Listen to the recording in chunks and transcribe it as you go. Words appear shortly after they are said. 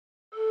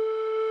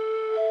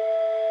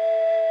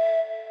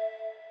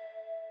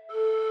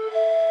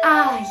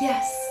Ah,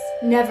 yes,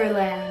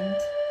 Neverland.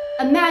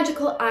 A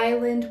magical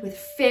island with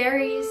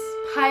fairies,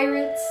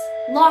 pirates,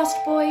 lost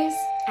boys,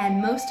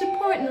 and most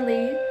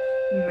importantly,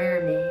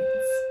 mermaids.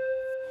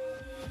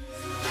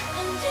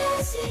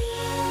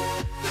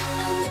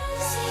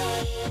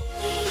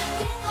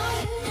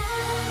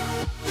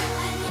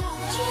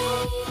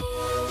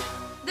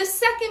 The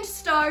second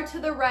star to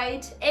the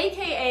right,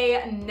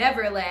 aka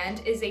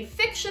Neverland, is a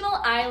fictional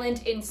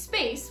island in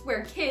space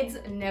where kids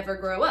never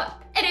grow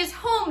up. It is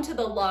home to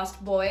the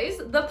Lost Boys,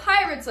 the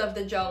Pirates of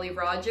the Jolly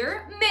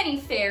Roger, many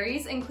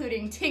fairies,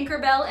 including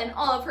Tinkerbell and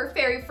all of her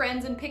fairy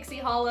friends in Pixie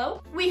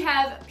Hollow. We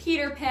have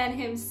Peter Pan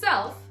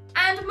himself,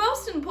 and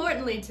most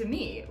importantly to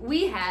me,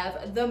 we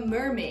have the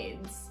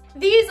mermaids.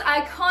 These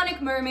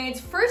iconic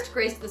mermaids first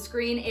graced the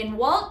screen in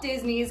Walt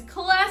Disney's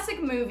classic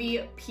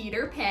movie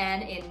Peter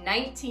Pan in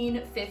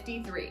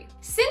 1953.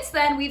 Since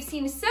then, we've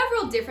seen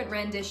several different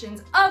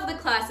renditions of the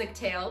classic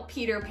tale,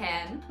 Peter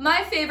Pan.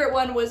 My favorite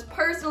one was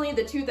personally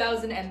the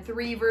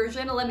 2003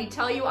 version. Let me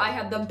tell you, I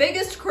had the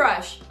biggest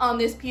crush on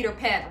this Peter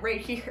Pan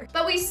right here.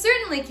 But we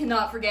certainly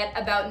cannot forget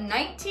about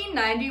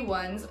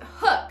 1991's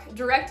Hook,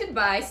 directed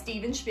by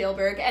Steven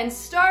Spielberg and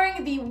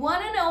starring the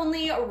one and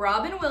only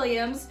Robin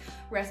Williams,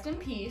 rest in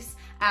peace,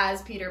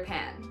 as Peter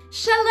Pan.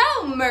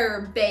 Shalom,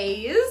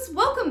 merbaes!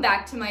 Welcome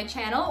back to my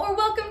channel, or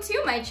welcome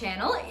to my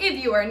channel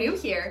if you are new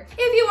here.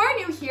 If you are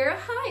new here,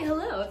 hi,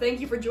 hello, thank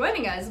you for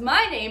joining us.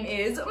 My name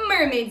is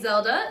Mermaid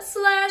Zelda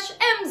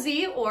 /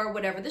 MZ, or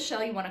whatever the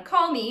shell you want to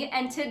call me,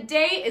 and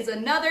today is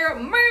another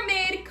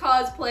mermaid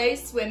cosplay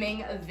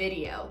swimming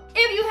video.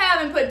 If you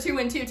haven't put 2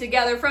 and 2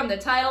 together from the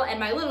title and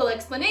my little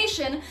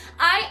explanation,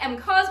 I am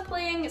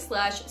cosplaying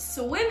 /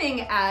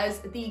 swimming as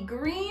the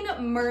Green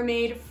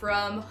Mermaid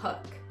from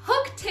Hook.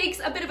 Hook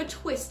takes a bit of a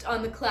twist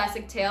on the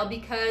classic tale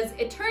because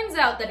it turns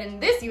out that in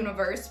this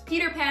universe,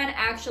 Peter Pan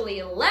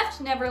actually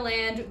left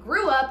Neverland,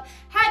 grew up,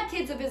 had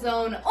kids of his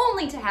own,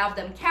 only to have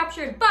them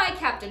captured by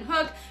Captain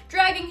Hook,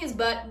 dragging his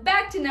butt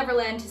back to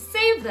Neverland to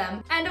save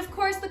them. And of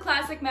course, the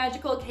classic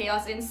magical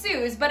chaos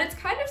ensues, but it's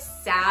kind of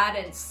sad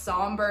and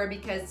somber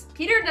because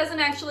Peter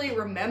doesn't actually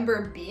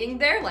remember being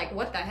there. Like,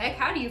 what the heck?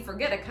 How do you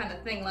forget a kind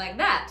of thing like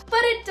that?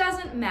 But it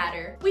doesn't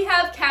matter. We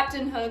have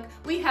Captain Hook,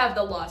 we have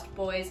the Lost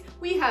Boys,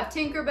 we have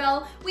Tinkerbell,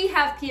 we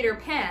have Peter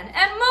Pan,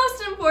 and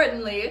most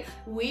importantly,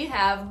 we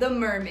have the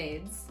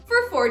mermaids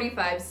for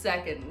 45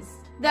 seconds.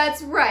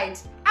 That's right,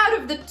 out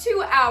of the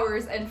 2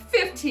 hours and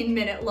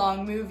 15-minute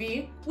long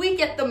movie, we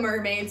get the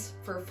mermaids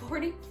for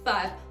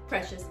 45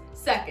 precious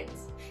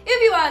seconds.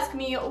 If you ask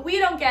me, we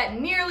don't get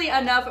nearly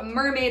enough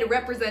mermaid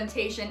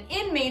representation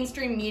in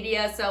mainstream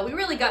media, so we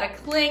really gotta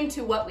cling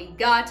to what we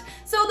got.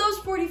 So those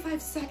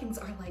 45 seconds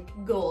are like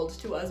gold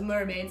to us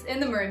mermaids in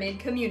the mermaid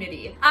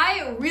community.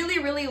 I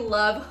really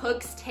love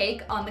Hook's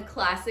take on the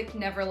classic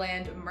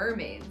Neverland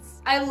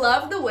mermaids. I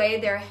love the way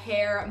their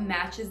hair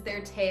matches their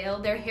tail.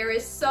 Their hair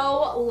is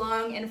so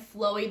long and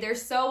flowy. They're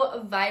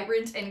so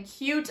vibrant and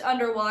cute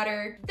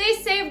underwater. They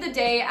save the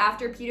day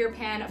after Peter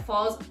Pan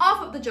falls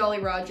off of the Jolly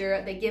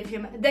Roger. They give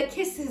him the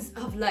kisses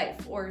of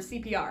life, or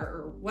CPR,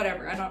 or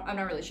whatever, I'm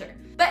not really sure.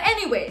 But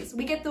anyways,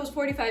 we get those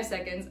 45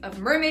 seconds of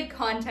mermaid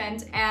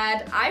content,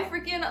 and I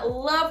freaking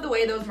love the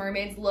way those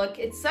mermaids look.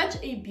 It's such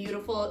a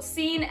beautiful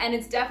scene, and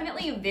it's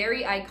definitely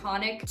very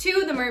iconic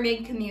to the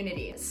mermaid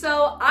community.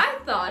 So I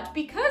thought,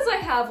 because I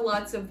have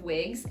lots of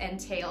wigs and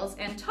tails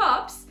and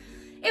tops,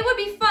 it would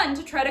be fun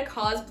to try to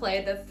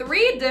cosplay the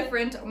 3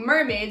 different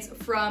mermaids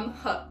from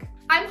Hook.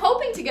 I'm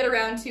hoping to get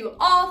around to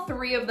all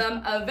 3 of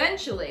them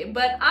eventually,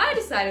 but I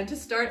decided to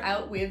start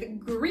out with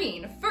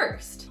green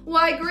first.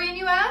 Why green,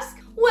 you ask?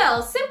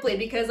 Well, simply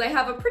because I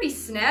have a pretty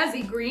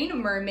snazzy green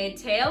mermaid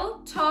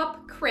tail,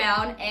 top,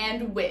 crown,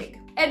 and wig.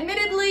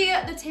 Admittedly,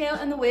 the tail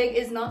and the wig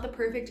is not the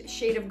perfect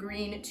shade of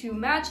green to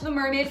match the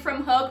mermaid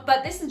from Hook,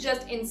 but this is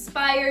just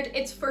inspired,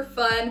 it's for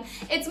fun.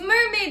 It's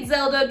Mermaid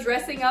Zelda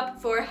dressing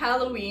up for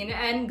Halloween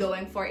and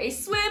going for a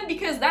swim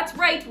because that's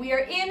right, we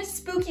are in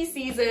spooky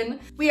season.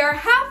 We are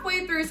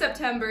halfway through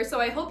September, so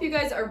I hope you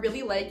guys are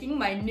really liking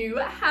my new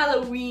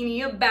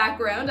Halloween-y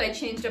background. I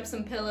changed up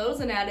some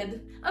pillows and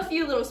added a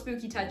few little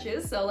spooky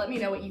touches, so let me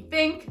know what you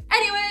think.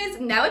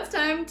 Anyways, now it's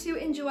time to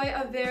enjoy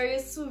a very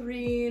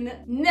serene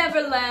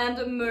Neverland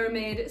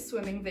mermaid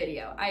swimming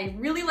video. I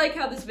really like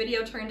how this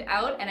video turned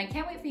out, and I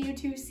can't wait for you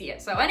to see it.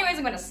 So anyways,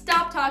 I'm gonna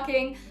stop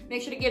talking.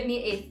 Make sure to give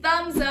me a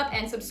thumbs up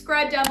and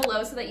subscribe down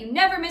below so that you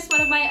never miss one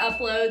of my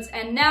uploads.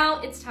 And now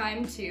it's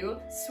time to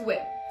swim.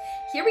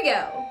 Here we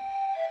go.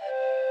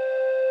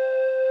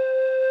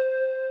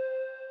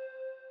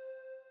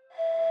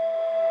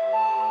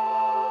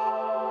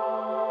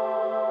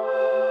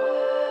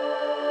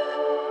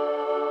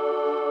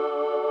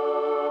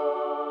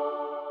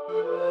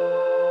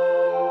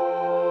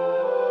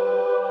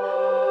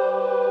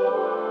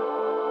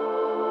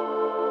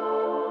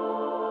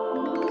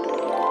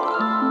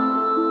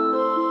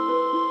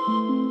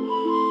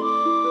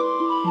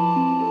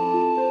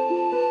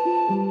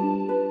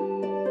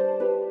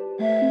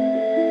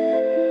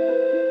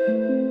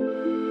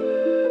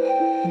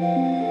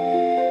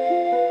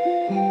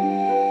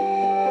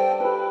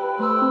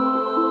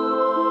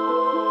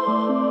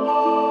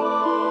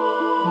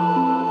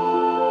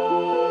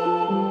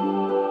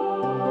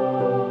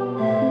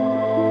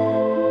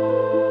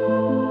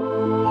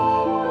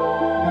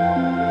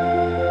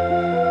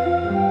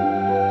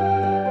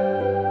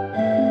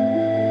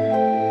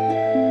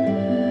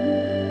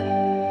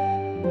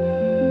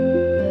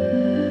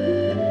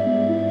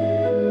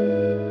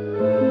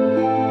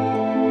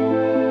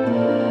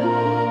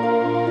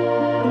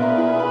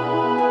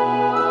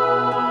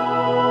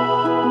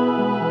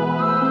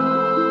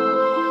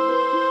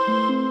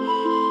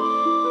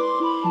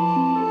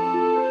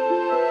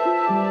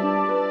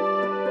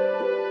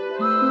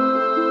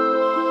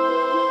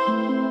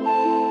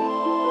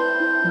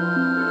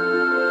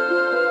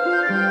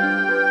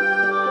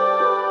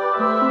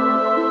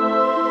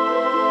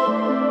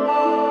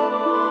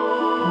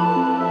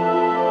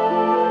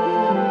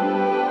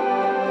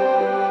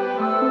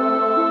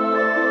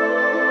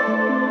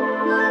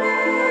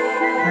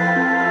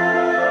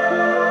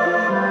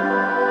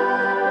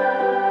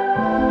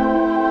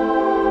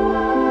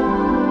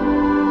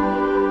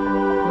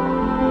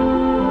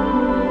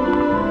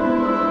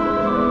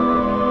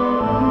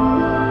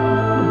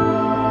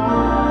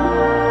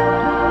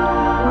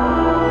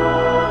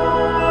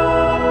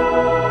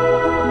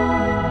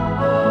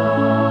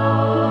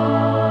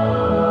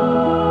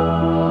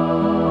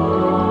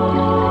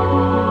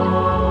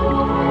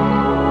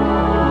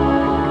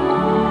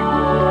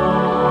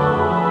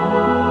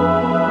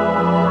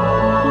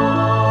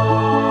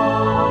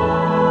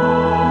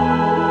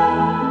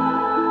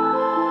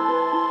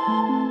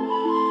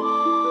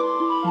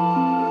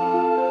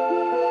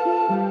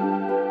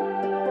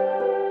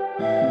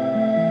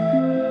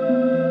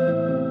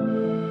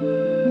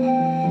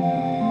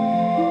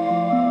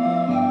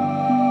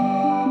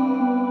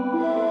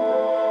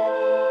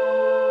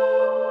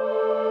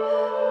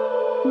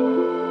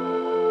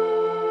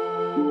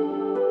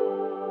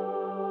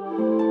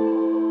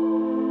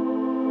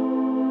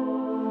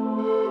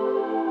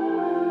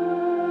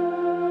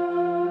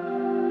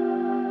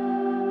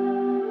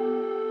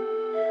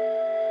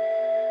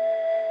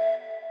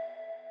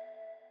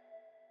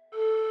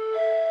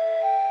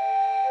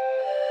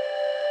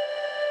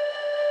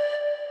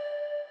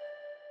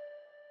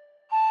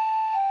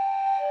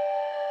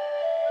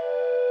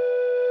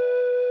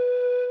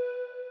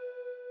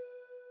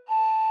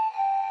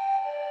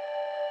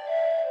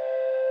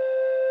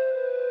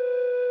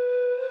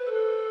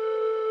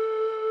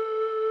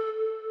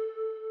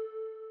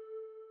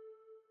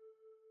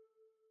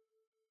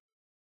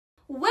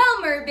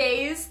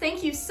 merbaes!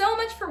 Thank you so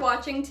much for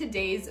watching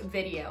today's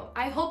video.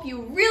 I hope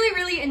you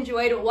really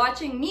enjoyed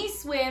watching me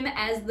swim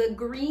as the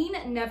Green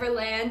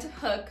Neverland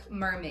Hook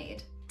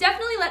Mermaid.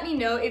 Definitely let me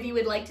know if you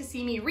would like to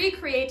see me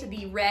recreate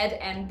the red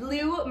and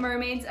blue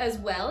mermaids as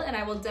well, and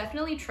I will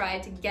definitely try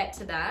to get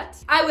to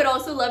that. I would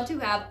also love to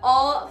have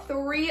all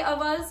 3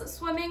 of us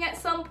swimming at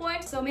some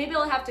point, so maybe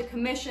I'll have to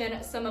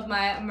commission some of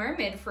my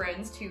mermaid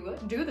friends to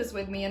do this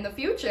with me in the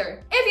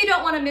future. If you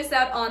don't want to miss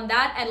out on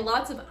that and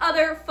lots of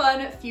other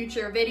fun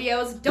future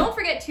videos, don't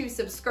forget to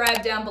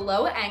subscribe down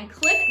below and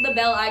click the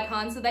bell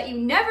icon so that you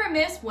never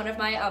miss one of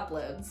my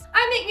uploads.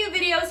 I make new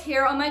videos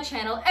here on my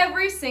channel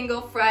every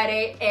single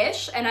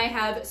Friday-ish, and I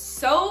have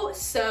so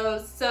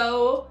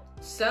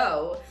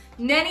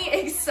many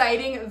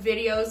exciting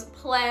videos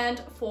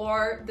planned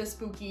for the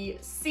spooky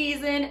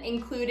season,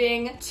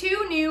 including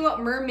 2 new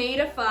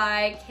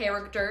Mermaidify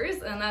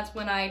characters, and that's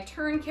when I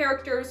turn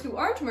characters who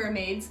aren't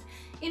mermaids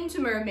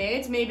into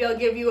mermaids. Maybe I'll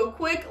give you a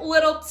quick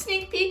little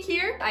sneak peek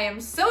here. I am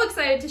so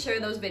excited to share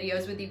those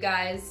videos with you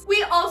guys.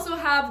 We also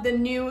have the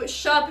new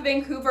Shop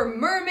Vancouver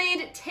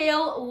mermaid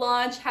tail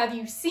launch. Have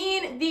you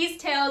seen these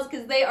tails?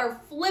 Because they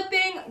are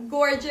flipping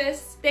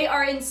gorgeous. They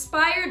are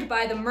inspired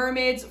by the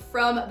mermaids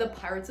from the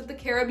Pirates of the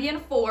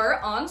Caribbean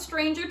 4 on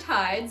Stranger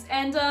Tides,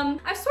 and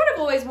I've sort of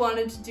always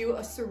wanted to do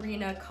a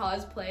Serena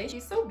cosplay.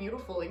 She's so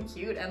beautiful and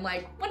cute and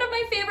like one of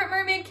my favorite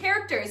mermaid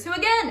characters who,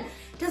 again,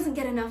 doesn't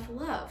get enough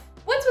love.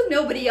 What's with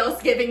nobody else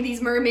giving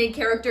these mermaid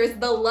characters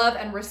the love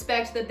and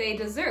respect that they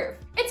deserve?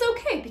 It's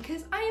okay,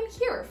 because I am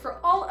here for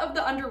all of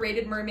the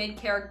underrated mermaid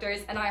characters,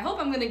 and I hope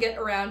I'm gonna get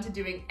around to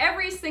doing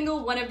every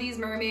single one of these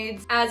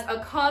mermaids as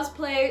a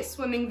cosplay,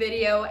 swimming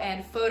video,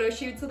 and photo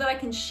shoot so that I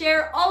can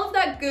share all of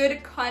that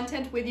good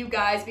content with you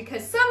guys,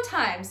 because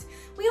sometimes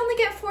we only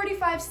get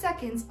 45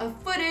 seconds of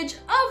footage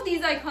of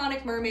these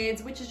iconic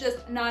mermaids, which is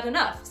just not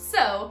enough.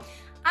 So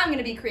I'm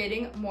gonna be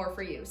creating more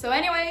for you. So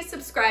anyway,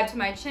 subscribe to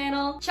my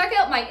channel. Check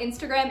out my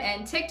Instagram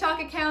and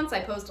TikTok accounts. I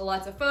post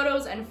lots of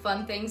photos and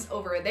fun things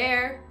over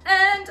there.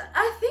 And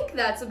I think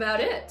that's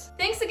about it.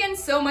 Thanks again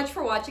so much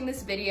for watching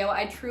this video.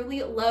 I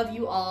truly love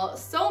you all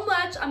so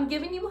much. I'm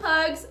giving you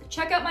hugs.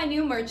 Check out my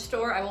new merch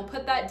store. I will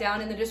put that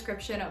down in the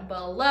description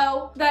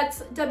below.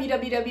 That's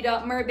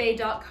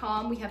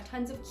www.merbae.com. We have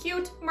tons of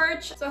cute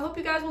merch, so I hope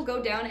you guys will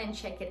go down and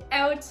check it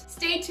out.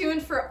 Stay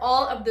tuned for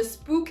all of the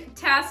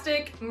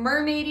spooktastic,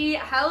 mermaidy,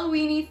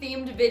 Halloween-y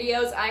themed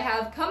videos I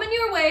have coming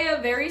your way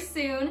very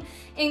soon,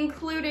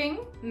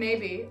 including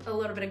maybe a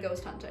little bit of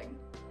ghost hunting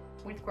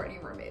with Courtney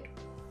Mermaid.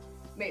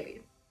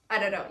 Maybe. I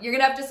don't know. You're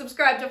gonna have to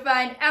subscribe to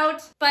find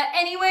out. But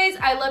anyways,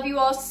 I love you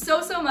all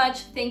so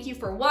much. Thank you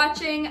for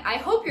watching. I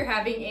hope you're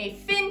having a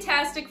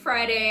fantastic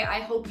Friday. I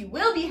hope you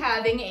will be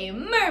having a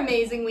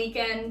mermazing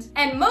weekend.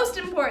 And most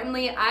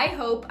importantly, I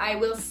hope I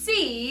will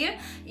see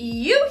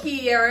you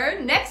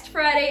here next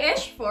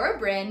Friday-ish for a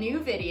brand new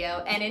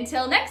video. And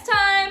until next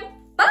time,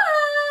 bye!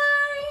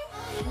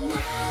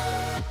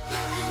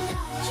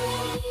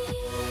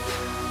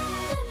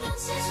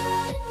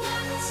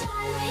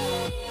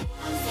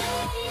 I'm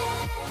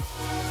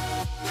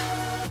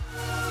faded.